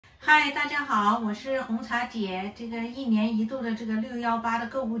嗨，大家好，我是红茶姐。这个一年一度的这个618的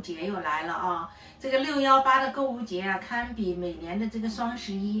购物节又来了啊！这个618的购物节啊，堪比每年的这个双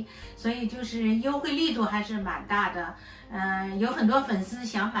11，所以就是优惠力度还是蛮大的。有很多粉丝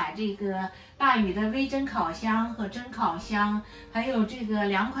想买这个大宇的微蒸烤箱和蒸烤箱，还有这个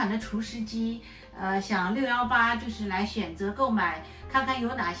2款的厨师机。想618就是来选择购买，看看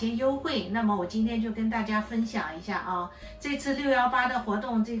有哪些优惠。那么我今天就跟大家分享一下啊，这次618的活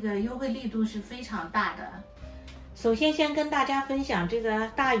动这个优惠力度是非常大的。首先跟大家分享这个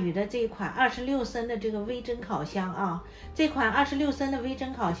大宇的这款26升的这个微蒸烤箱啊，这款26升的微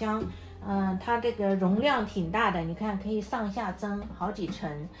蒸烤箱。它这个容量挺大的，你看可以上下蒸好几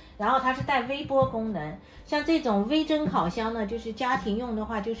层，然后它是带微波功能。像这种微蒸烤箱呢，就是家庭用的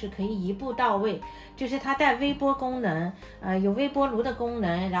话，就是可以一步到位，就是它带微波功能，有微波炉的功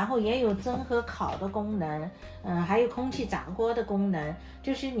能，然后也有蒸和烤的功能，还有空气炸锅的功能。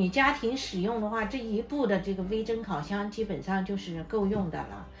就是你家庭使用的话，这一步的这个微蒸烤箱基本上就是够用的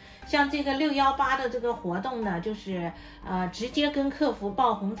了。像这个618的这个活动呢，就是直接跟客服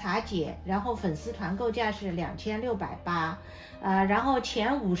报红茶姐，然后粉丝团购价是2680，然后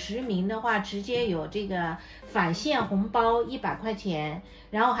前50名的话直接有这个返现红包100块钱，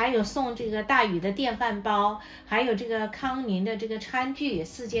然后还有送这个大宇的电饭煲，还有这个康宁的这个餐具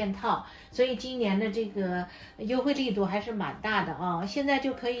4件套，所以今年的这个优惠力度还是蛮大的啊！现在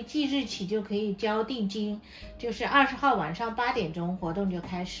就可以即日起就可以交定金，就是20号晚上8点钟活动就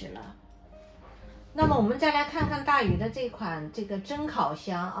开始了。那么我们再来看看大宇的这款这个蒸烤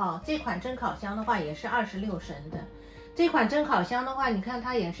箱啊，这款蒸烤箱的话也是26升的。这款蒸烤箱的话，你看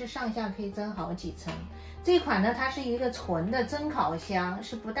它也是上下可以蒸好几层。这款呢，它是一个纯的蒸烤箱，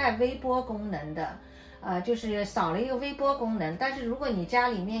是不带微波功能的，就是少了一个微波功能。但是如果你家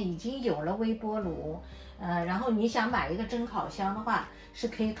里面已经有了微波炉，然后你想买一个蒸烤箱的话，是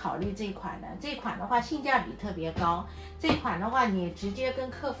可以考虑这款的。这款的话性价比特别高，这款的话你直接跟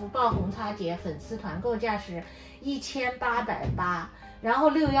客服报红茶姐粉丝团购价是1880，然后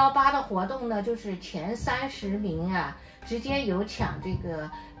618的活动呢，就是前30名啊，直接有抢这个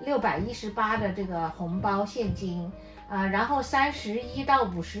618的这个红包现金，然后31到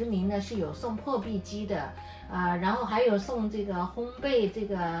50名呢是有送破壁机的。然后还有送这个烘焙这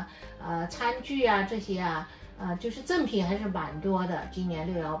个餐具啊这些啊，就是赠品还是蛮多的。今年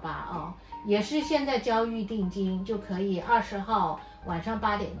618啊，也是现在交预定金就可以20号晚上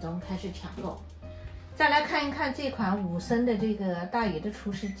8点钟开始抢购。再来看一看这款5升的这个大宇的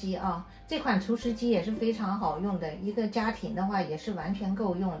厨师机啊，这款厨师机也是非常好用的，一个家庭的话也是完全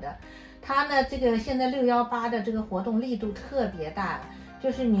够用的。它呢这个现在618的这个活动力度特别大。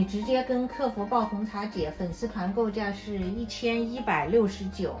就是你直接跟客服报红茶姐粉丝团购价是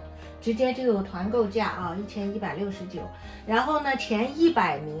1169，直接就有团购价啊，1169。然后呢，前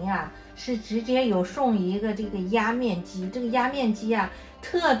100名啊是直接有送一个这个压面机，这个压面机啊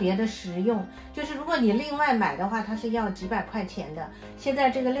特别的实用，就是如果你另外买的话，它是要几百块钱的。现在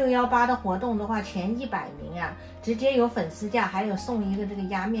这个618的活动的话，前100名啊直接有粉丝价，还有送一个这个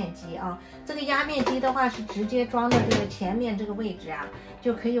压面机啊。这个压面机的话是直接装到这个前面这个位置啊。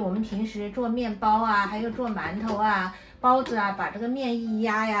就可以我们平时做面包啊，还有做馒头啊、包子啊，把这个面一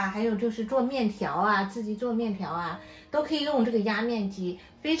压呀，还有就是做面条啊，自己做面条啊，都可以用这个压面机，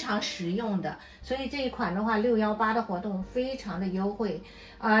非常实用的。所以这一款的话，618的活动非常的优惠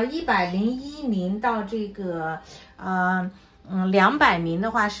，101名到这个200名的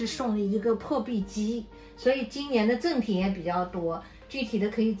话是送一个破壁机，所以今年的赠品也比较多，具体的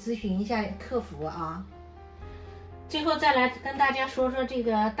可以咨询一下客服啊。最后再来跟大家说说这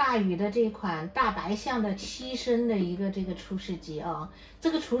个大宇的这款大白象的7升的一个这个厨师机啊，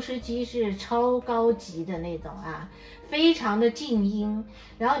这个厨师机是超高级的那种啊，非常的静音，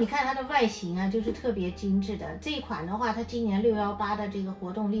然后你看它的外形啊，就是特别精致的。这一款的话，它今年618的这个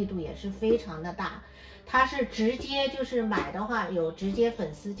活动力度也是非常的大，它是直接就是买的话有直接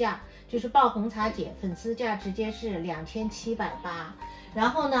粉丝价，就是报红茶姐粉丝价直接是2780，然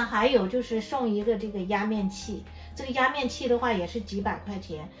后呢还有就是送一个这个压面器。这个压面器的话也是几百块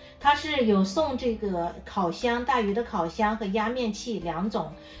钱，它是有送这个烤箱，大宇的烤箱和压面器2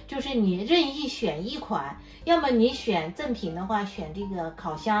种，就是你任意选一款，要么你选赠品的话选这个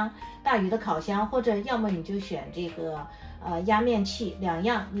烤箱，大宇的烤箱，或者要么你就选这个压面器，2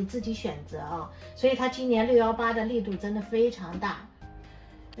样你自己选择啊。所以它今年618的力度真的非常大。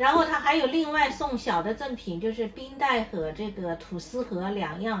然后它还有另外送小的赠品，就是冰袋和这个吐司盒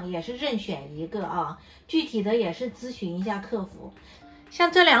2样，也是任选一个啊。具体的也是咨询一下客服。像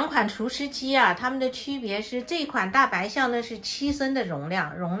这两款厨师机啊，它们的区别是这款大白象呢是7升的容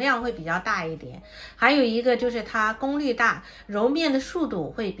量会比较大一点，还有一个就是它功率大，揉面的速度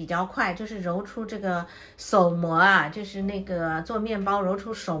会比较快，就是揉出这个手磨啊，就是那个做面包揉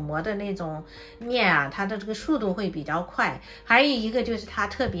出手磨的那种面啊，它的这个速度会比较快。还有一个就是它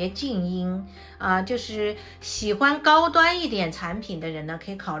特别静音啊，就是喜欢高端一点产品的人呢，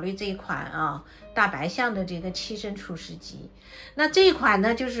可以考虑这一款啊。大白象的这个7升厨师机，那这一款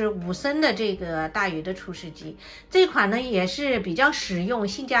呢就是5升的这个大宇的厨师机，这款呢也是比较实用，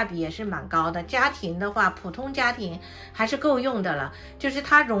性价比也是蛮高的。家庭的话，普通家庭还是够用的了，就是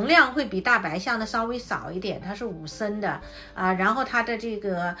它容量会比大白象的稍微少一点，它是5升的啊，然后它的这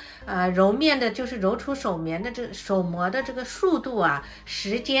个揉面的，就是揉出手磨的这个速度啊，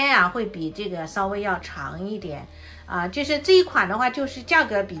时间啊会比这个稍微要长一点。就是这一款的话，就是价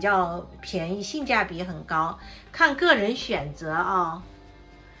格比较便宜，性价比很高，看个人选择啊。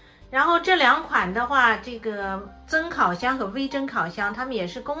然后这两款的话，这个蒸烤箱和微蒸烤箱，它们也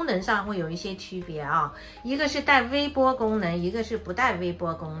是功能上会有一些区别啊，一个是带微波功能，一个是不带微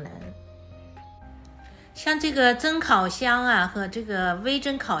波功能。像这个蒸烤箱啊和这个微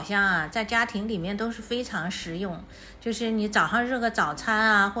蒸烤箱啊，在家庭里面都是非常实用，就是你早上热个早餐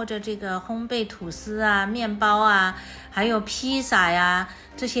啊，或者这个烘焙吐司啊、面包啊，还有披萨呀，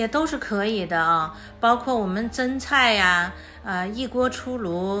这些都是可以的啊。包括我们蒸菜呀，一锅出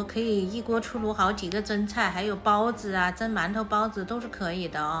炉，可以一锅出炉好几个蒸菜，还有包子啊，蒸馒头、包子都是可以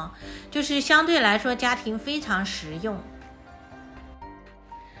的啊。就是相对来说，家庭非常实用。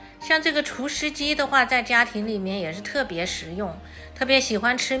像这个厨师机的话，在家庭里面也是特别实用，特别喜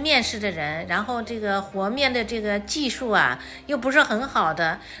欢吃面食的人，然后这个和面的这个技术啊又不是很好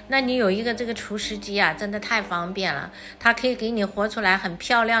的，那你有一个这个厨师机啊，真的太方便了，它可以给你和出来很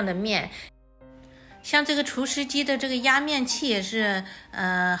漂亮的面。像这个厨师机的这个压面器也是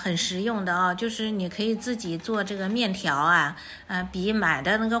很实用的啊，就是你可以自己做这个面条啊，比买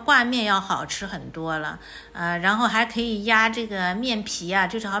的那个挂面要好吃很多了，然后还可以压这个面皮啊，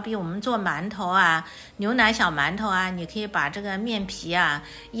就是好比我们做馒头啊，牛奶小馒头啊，你可以把这个面皮啊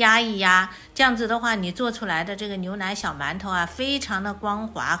压一压，这样子的话，你做出来的这个牛奶小馒头啊，非常的光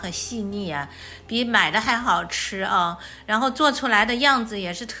滑和细腻啊，比买的还好吃啊，然后做出来的样子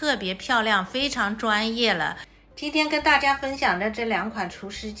也是特别漂亮，非常专业了。今天跟大家分享的这两款厨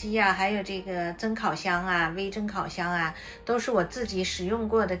师机啊，还有这个蒸烤箱啊、微蒸烤箱啊，都是我自己使用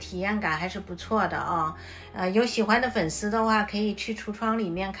过的，体验感还是不错的啊。有喜欢的粉丝的话，可以去橱窗里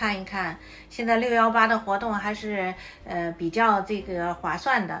面看一看，现在618的活动还是比较这个划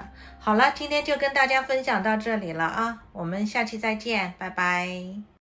算的。好了，今天就跟大家分享到这里了啊，我们下期再见，拜拜。